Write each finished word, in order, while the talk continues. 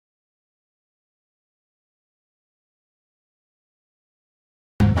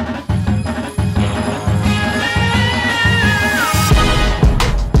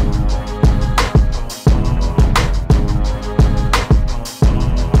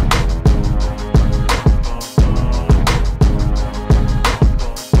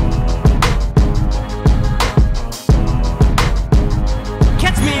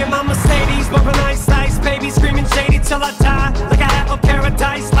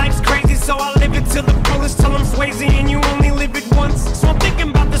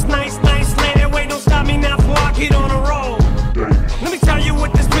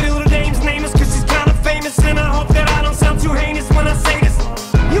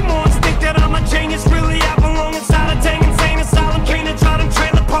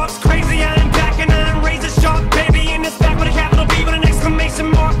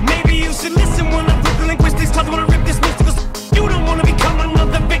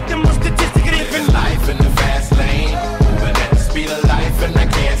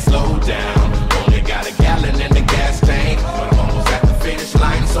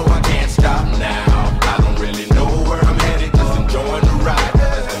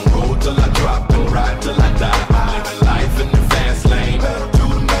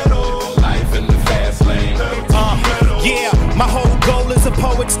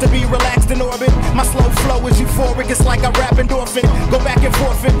endorphin. Go back and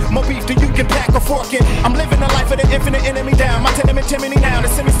forth it. More beef than you can pack or fork it. I'm living the life of the infinite enemy down. My tenement chimney now. The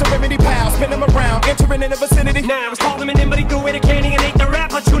semi-serenity pal. Spin him around. Entering in the vicinity. Now I was calling him in, but he threw away the candy and ate the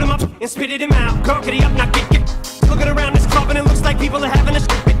rap. I chewed him up and spitted him out. Gurkity up, now get. Looking around this club and it looks like people are having a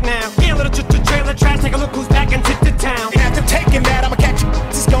shit now. Yeah, little trailer trash. Take a look who's back into the town. After taking that, I'ma catch you.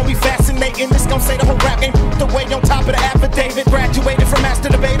 This gon' be fascinating. This gon' say the whole rap game the way on top of the affidavit. Graduated from master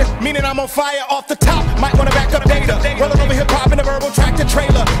debater, meaning I'm on fire off the top. Might wanna back up data. Rolling over hip hop in a verbal tractor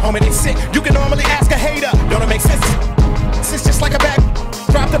trailer. Homie, they sick. You can normally ask a hater. Don't it make sense? It's just like a bag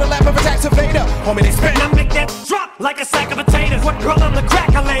dropped in the lap of a tax evader. Homie, they spit. Now make that drop like a sack of potatoes. What girl on the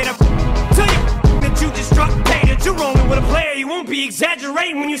cracker later? Tell you that you just struck paid it. You're rolling with a player. You won't be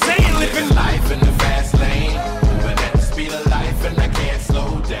exaggerating when you say you're living life in the fast lane, but at the speed of life, and I can't